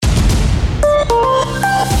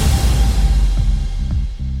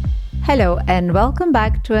Hello and welcome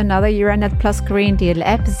back to another Euranet Plus Green Deal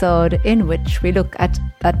episode in which we look at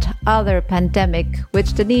other pandemic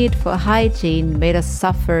which the need for hygiene made us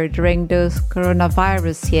suffer during those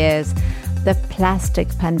coronavirus years, the plastic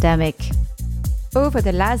pandemic. Over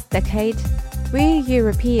the last decade, we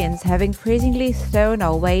Europeans have increasingly thrown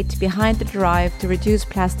our weight behind the drive to reduce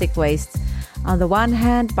plastic waste, on the one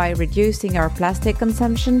hand by reducing our plastic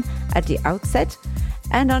consumption at the outset,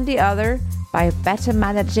 and on the other by better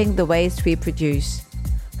managing the waste we produce.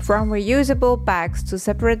 From reusable bags to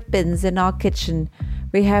separate bins in our kitchen,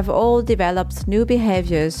 we have all developed new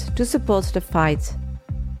behaviors to support the fight.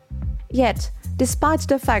 Yet, despite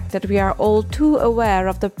the fact that we are all too aware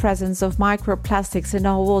of the presence of microplastics in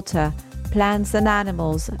our water, plants and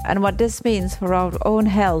animals, and what this means for our own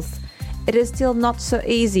health, it is still not so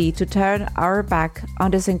easy to turn our back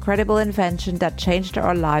on this incredible invention that changed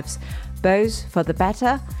our lives, both for the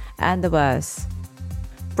better and the worse.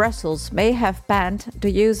 Brussels may have banned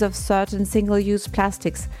the use of certain single-use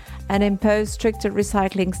plastics and imposed stricter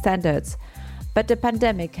recycling standards, but the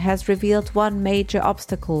pandemic has revealed one major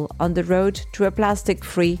obstacle on the road to a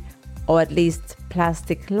plastic-free, or at least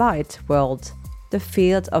plastic-light world, the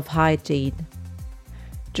field of hygiene.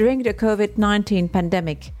 During the COVID-19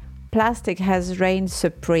 pandemic, plastic has reigned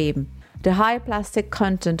supreme. The high plastic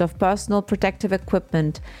content of personal protective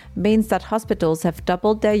equipment means that hospitals have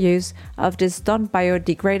doubled their use of this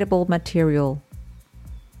non-biodegradable material.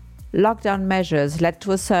 Lockdown measures led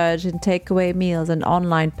to a surge in takeaway meals and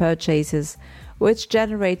online purchases, which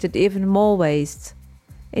generated even more waste.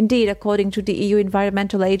 Indeed, according to the EU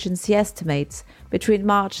Environmental Agency estimates, between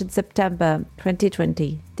March and September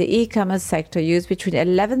 2020, the e-commerce sector used between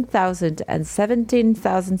 11,000 and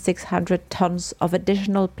 17,600 tons of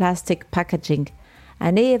additional plastic packaging,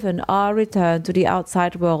 and even our return to the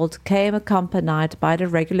outside world came accompanied by the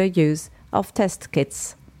regular use of test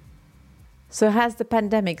kits. So has the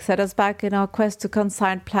pandemic set us back in our quest to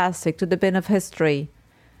consign plastic to the bin of history?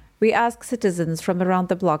 We ask citizens from around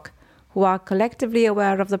the bloc who are collectively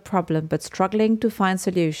aware of the problem but struggling to find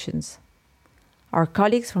solutions. Our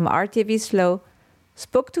colleagues from RTV SLO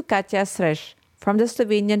spoke to Katja Sreš from the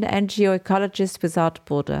Slovenian NGO Ecologists Without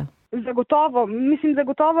Borders. Zagotovo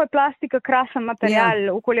je plastika krasen material.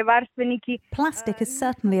 Okoljevarstveniki. Plastic is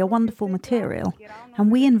certainly a wonderful material,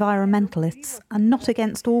 and we environmentalists are not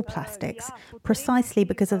against all plastics, precisely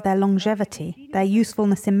because of their longevity, their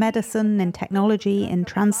usefulness in medicine, in technology, in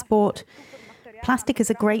transport. Plastic is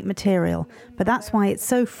a great material, but that's why it's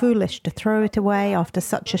so foolish to throw it away after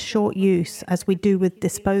such a short use as we do with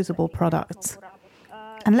disposable products.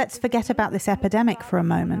 And let's forget about this epidemic for a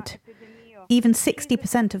moment. Even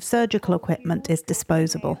 60% of surgical equipment is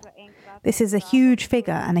disposable. This is a huge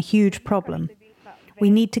figure and a huge problem. We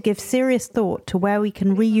need to give serious thought to where we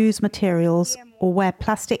can reuse materials or where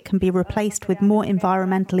plastic can be replaced with more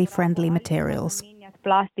environmentally friendly materials.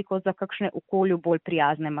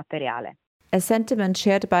 A sentiment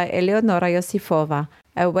shared by Eleonora Josifova,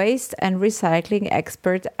 a waste and recycling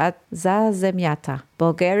expert at Za Zemljata,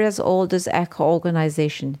 Bulgaria's oldest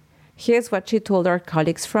eco-organization. Here's what she told our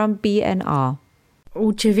colleagues from BNR.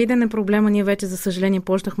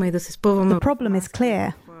 The problem is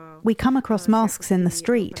clear. We come across masks in the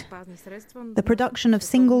street. The production of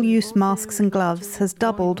single-use masks and gloves has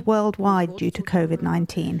doubled worldwide due to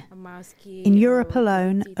COVID-19. In Europe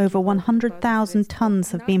alone, over 100,000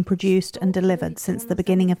 tons have been produced and delivered since the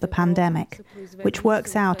beginning of the pandemic, which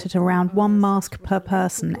works out at around one mask per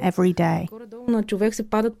person every day.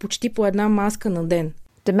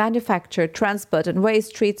 The manufacture, transport and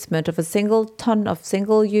waste treatment of a single ton of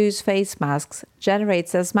single-use face masks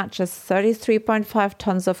generates as much as 33.5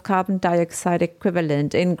 tons of carbon dioxide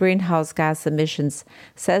equivalent in greenhouse gas emissions,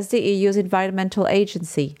 says the EU's Environmental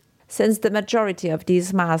Agency. Since the majority of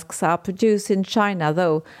these masks are produced in China,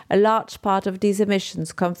 though, a large part of these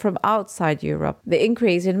emissions come from outside Europe. The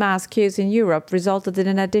increase in mask use in Europe resulted in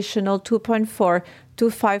an additional 2.4 to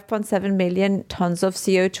 5.7 million tons of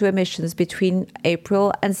CO2 emissions between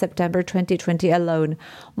April and September 2020 alone,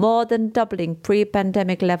 more than doubling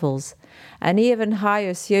pre-pandemic levels. And even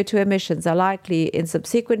higher CO2 emissions are likely in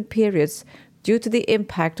subsequent periods due to the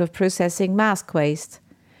impact of processing mask waste.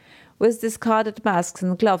 With discarded masks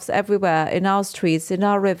and gloves everywhere, in our streets, in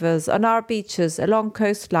our rivers, on our beaches, along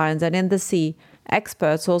coastlines and in the sea,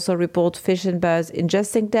 experts also report fish and birds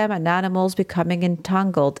ingesting them and animals becoming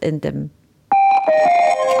entangled in them.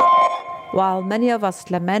 While many of us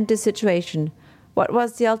lament this situation, what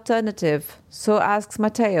was the alternative? So asks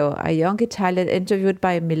Matteo, a young Italian interviewed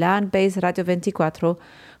by Milan-based Radio 24,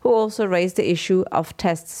 who also raised the issue of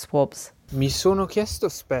test swabs. Mi sono chiesto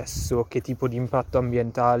spesso che tipo di impatto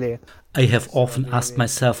ambientale. I have often asked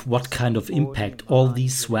myself what kind of impact all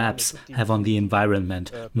these swabs have on the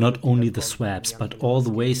environment, not only the swabs, but all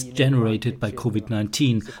the waste generated by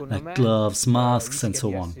COVID-19, like gloves, masks and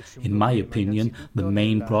so on. In my opinion, the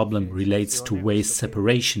main problem relates to waste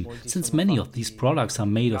separation, since many of these products are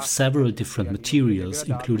made of several different materials,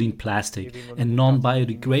 including plastic and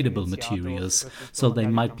non-biodegradable materials, so they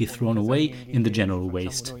might be thrown away in the general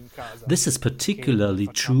waste. This is particularly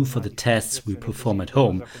true for the tests we perform at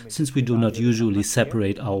home, since we do not usually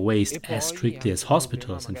separate our waste as strictly as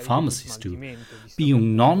hospitals and pharmacies do.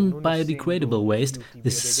 Being non-biodegradable waste,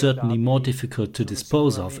 this is certainly more difficult to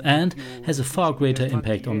dispose of and has a far greater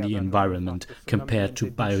impact on the environment compared to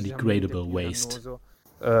biodegradable waste.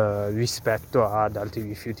 Rispetto ad altri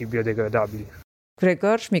rifiuti biodegradabili.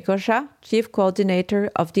 Gregor Mikosha, Chief Coordinator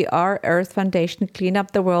of the Our Earth Foundation Clean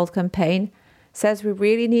Up the World campaign, says we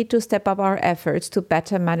really need to step up our efforts to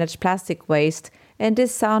better manage plastic waste in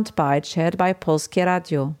this soundbite shared by Polskie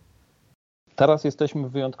Radio. Teraz jesteśmy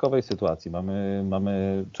w wyjątkowej sytuacji.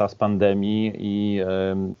 Mamy czas pandemii i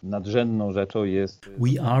nadrzędną rzeczą jest...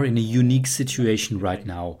 We are in a unique situation right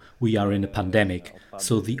now. We are in a pandemic,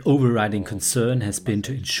 so the overriding concern has been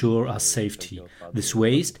to ensure our safety. This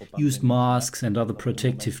waste, used masks and other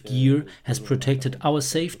protective gear, has protected our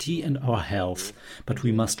safety and our health. But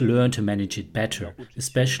we must learn to manage it better,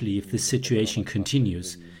 especially if this situation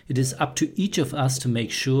continues. It is up to each of us to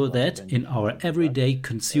make sure that, in our everyday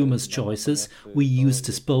consumers' choices, we use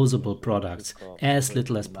disposable products as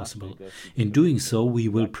little as possible. In doing so, we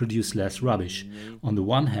will produce less rubbish. On the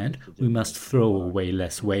one hand, we must throw away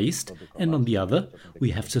less waste, and on the other,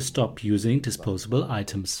 we have to stop using disposable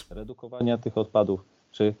items. Redukowania tych odpadów,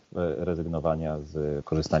 czy rezygnowania z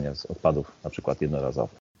korzystania z odpadów, na przykład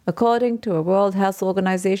jednorazowych. According to a World Health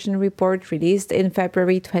Organization report released in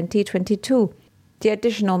February 2022, the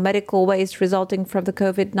additional medical waste resulting from the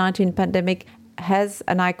COVID-19 pandemic has,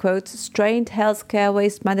 and I quote, strained healthcare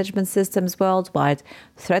waste management systems worldwide,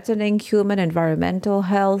 threatening human environmental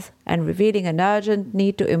health and revealing an urgent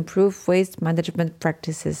need to improve waste management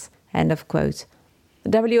practices, end of quote.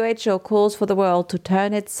 The WHO calls for the world to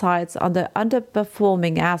turn its sights on the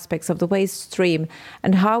underperforming aspects of the waste stream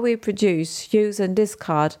and how we produce, use and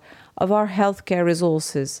discard of our healthcare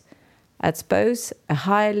resources, at both a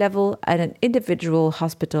high level and an individual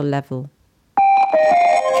hospital level.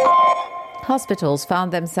 Hospitals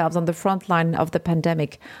found themselves on the front line of the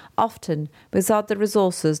pandemic, often without the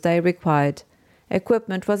resources they required.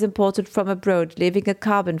 Equipment was imported from abroad, leaving a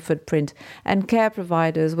carbon footprint, and care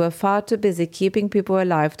providers were far too busy keeping people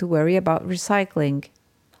alive to worry about recycling.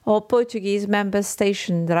 Our Portuguese member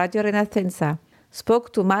station, Radio Renascença,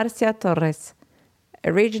 spoke to Marcia Torres,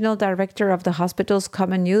 a regional director of the hospital's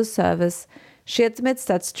Common News Service. She admits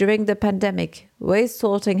that during the pandemic, waste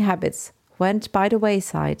sorting habits went by the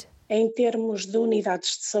wayside. Em termos de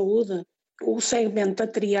unidades de saúde, o segmento da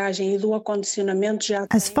triagem e do acondicionamento já...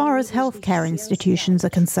 As far as healthcare institutions are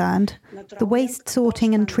concerned, the waste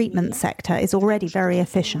sorting and treatment sector is already very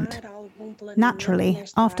efficient. Naturally,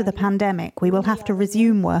 after the pandemic, we will have to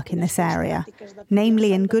resume work in this area,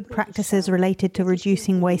 namely in good practices related to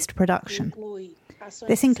reducing waste production.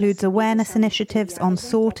 This includes awareness initiatives on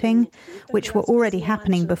sorting, which were already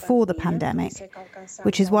happening before the pandemic,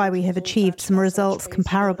 which is why we have achieved some results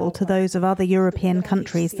comparable to those of other European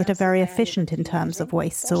countries that are very efficient in terms of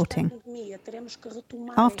waste sorting.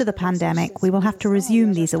 After the pandemic, we will have to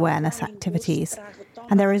resume these awareness activities,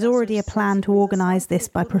 and there is already a plan to organise this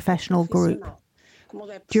by professional group.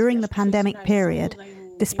 During the pandemic period,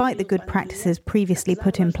 despite the good practices previously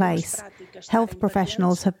put in place, health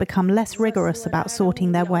professionals have become less rigorous about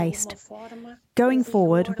sorting their waste. Going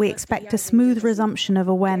forward, we expect a smooth resumption of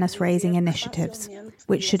awareness-raising initiatives,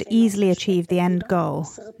 which should easily achieve the end goal,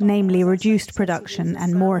 namely reduced production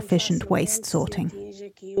and more efficient waste sorting.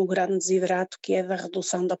 O grande desidrato que é da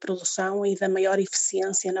redução da produção e da maior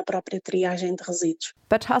eficiência na própria triagem de resíduos.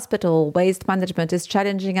 But hospital waste management is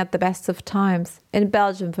challenging at the best of times. In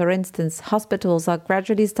Belgium, for instance, hospitals are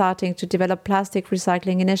gradually starting to develop plastic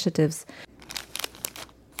recycling initiatives.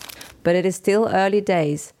 But it is still early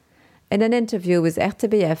days. In an interview with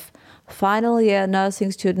RTBF, final year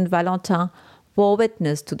nursing student Valentin bore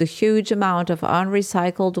witness to the huge amount of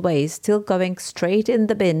unrecycled waste still going straight in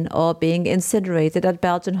the bin or being incinerated at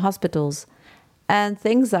Belgian hospitals. And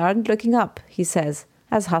things aren't looking up, he says,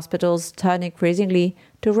 as hospitals turn increasingly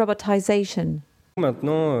to robotization.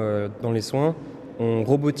 Maintenant, dans les soins,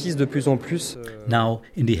 Now,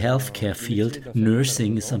 in the healthcare field,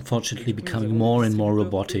 nursing is unfortunately becoming more and more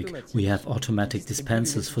robotic. We have automatic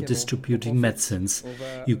dispensers for distributing medicines.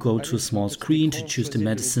 You go to a small screen to choose the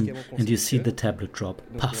medicine and you see the tablet drop.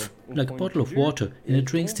 Puff! Like a bottle of water in a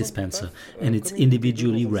drinks dispenser, and it's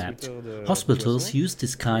individually wrapped. Hospitals use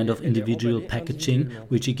this kind of individual packaging,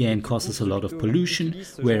 which again causes a lot of pollution,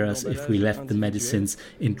 whereas if we left the medicines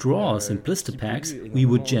in drawers and blister packs, we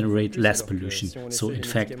would generate less pollution. So in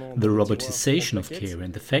fact, the robotization of care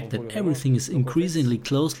and the fact that everything is increasingly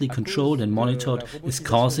closely controlled and monitored is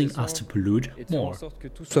causing us to pollute more.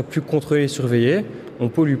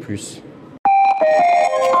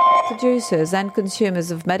 Producers and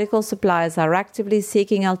consumers of medical supplies are actively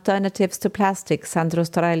seeking alternatives to plastic, Sandro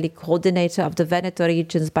Storelli, coordinator of the Veneto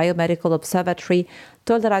Region's Biomedical Observatory,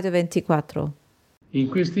 told Radio 24. In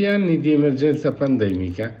questi anni di emergenza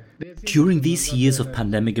pandemica, during these years of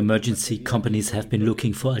pandemic emergency, companies have been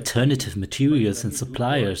looking for alternative materials and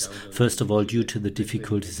suppliers, first of all due to the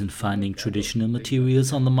difficulties in finding traditional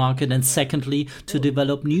materials on the market, and secondly to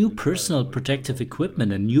develop new personal protective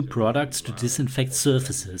equipment and new products to disinfect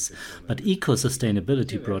surfaces. But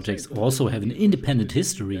eco-sustainability projects also have an independent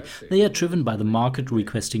history. They are driven by the market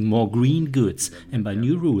requesting more green goods and by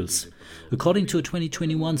new rules. According to a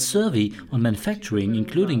 2021 survey on manufacturing,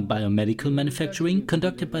 including biomedical manufacturing,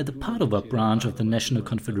 conducted by the Padova branch of the National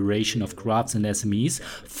Confederation of Crafts and SMEs,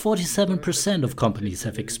 47% of companies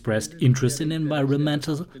have expressed interest in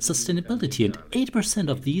environmental sustainability, and 8%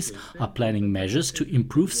 of these are planning measures to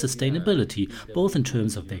improve sustainability, both in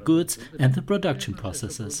terms of their goods and the production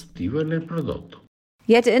processes.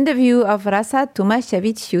 Yet the interview of Rasa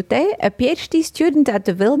Tomaszewicz-Jute, a PhD student at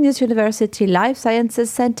the Vilnius University Life Sciences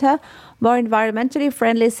Center, more environmentally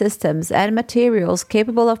friendly systems and materials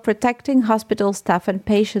capable of protecting hospital staff and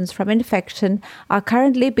patients from infection are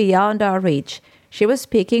currently beyond our reach. She was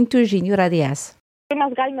speaking to Žinių radijas.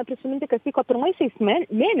 Mes galime prisiminti, kas vyko pirmaisiais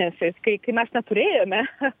mėnesiais, kai mes neturėjome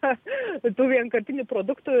tų vienkartinių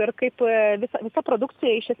produktų ir kaip visa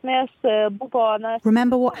produkcija iš esmės buvo.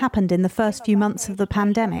 Remember what happened in the first few months of the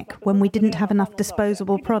pandemic when we didn't have enough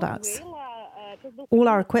disposable products? All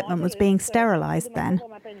our equipment was being sterilized then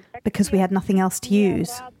because we had nothing else to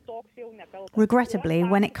use. Regrettably,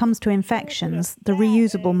 when it comes to infections, the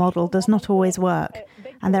reusable model does not always work,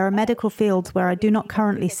 and there are medical fields where I do not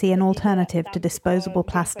currently see an alternative to disposable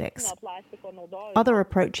plastics. Other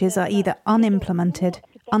approaches are either unimplemented,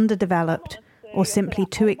 underdeveloped, or simply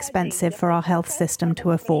too expensive for our health system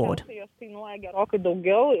to afford.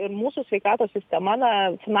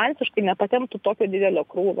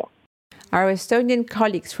 Our Estonian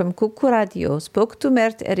colleagues from Kuku Radio spoke to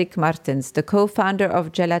Mert Erik Martens, the co-founder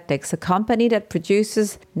of Gelatex, a company that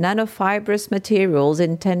produces nanofibrous materials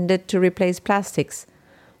intended to replace plastics.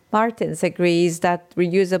 Martens agrees that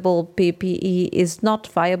reusable PPE is not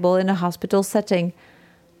viable in a hospital setting,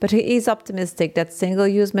 but he is optimistic that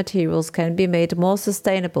single-use materials can be made more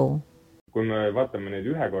sustainable. Kui me vaatame neid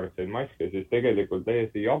ühekordseid maske, siis tegelikult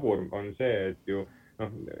täiesti jabur on see, et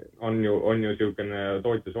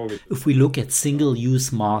If we look at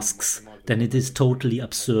single-use masks, then it is totally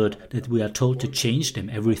absurd that we are told to change them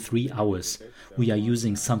every 3 hours. We are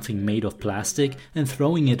using something made of plastic and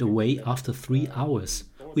throwing it away after 3 hours.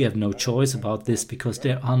 We have no choice about this because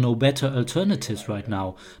there are no better alternatives right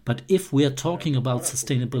now. But if we are talking about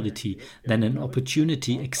sustainability, then an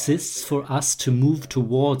opportunity exists for us to move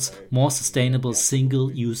towards more sustainable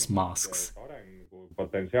single-use masks.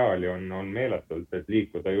 Potentsiaali on meeletult, et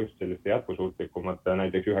liikuda just selliste jätkusuutlikumate,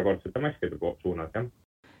 näiteks ühekordsete maskide suunas, jah.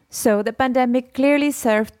 So the pandemic clearly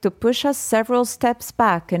served to push us several steps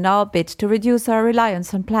back in our bid to reduce our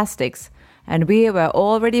reliance on plastics, and we were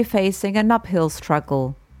already facing an uphill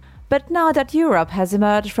struggle. But now that Europe has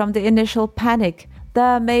emerged from the initial panic,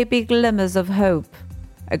 there may be glimmers of hope.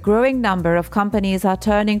 A growing number of companies are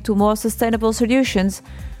turning to more sustainable solutions,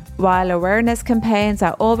 while awareness campaigns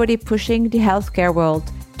are already pushing the healthcare world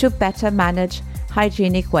to better manage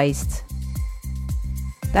hygienic waste.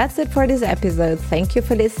 That's it for this episode. Thank you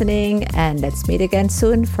for listening, and let's meet again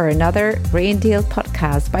soon for another Green Deal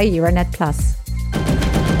podcast by Euranet Plus.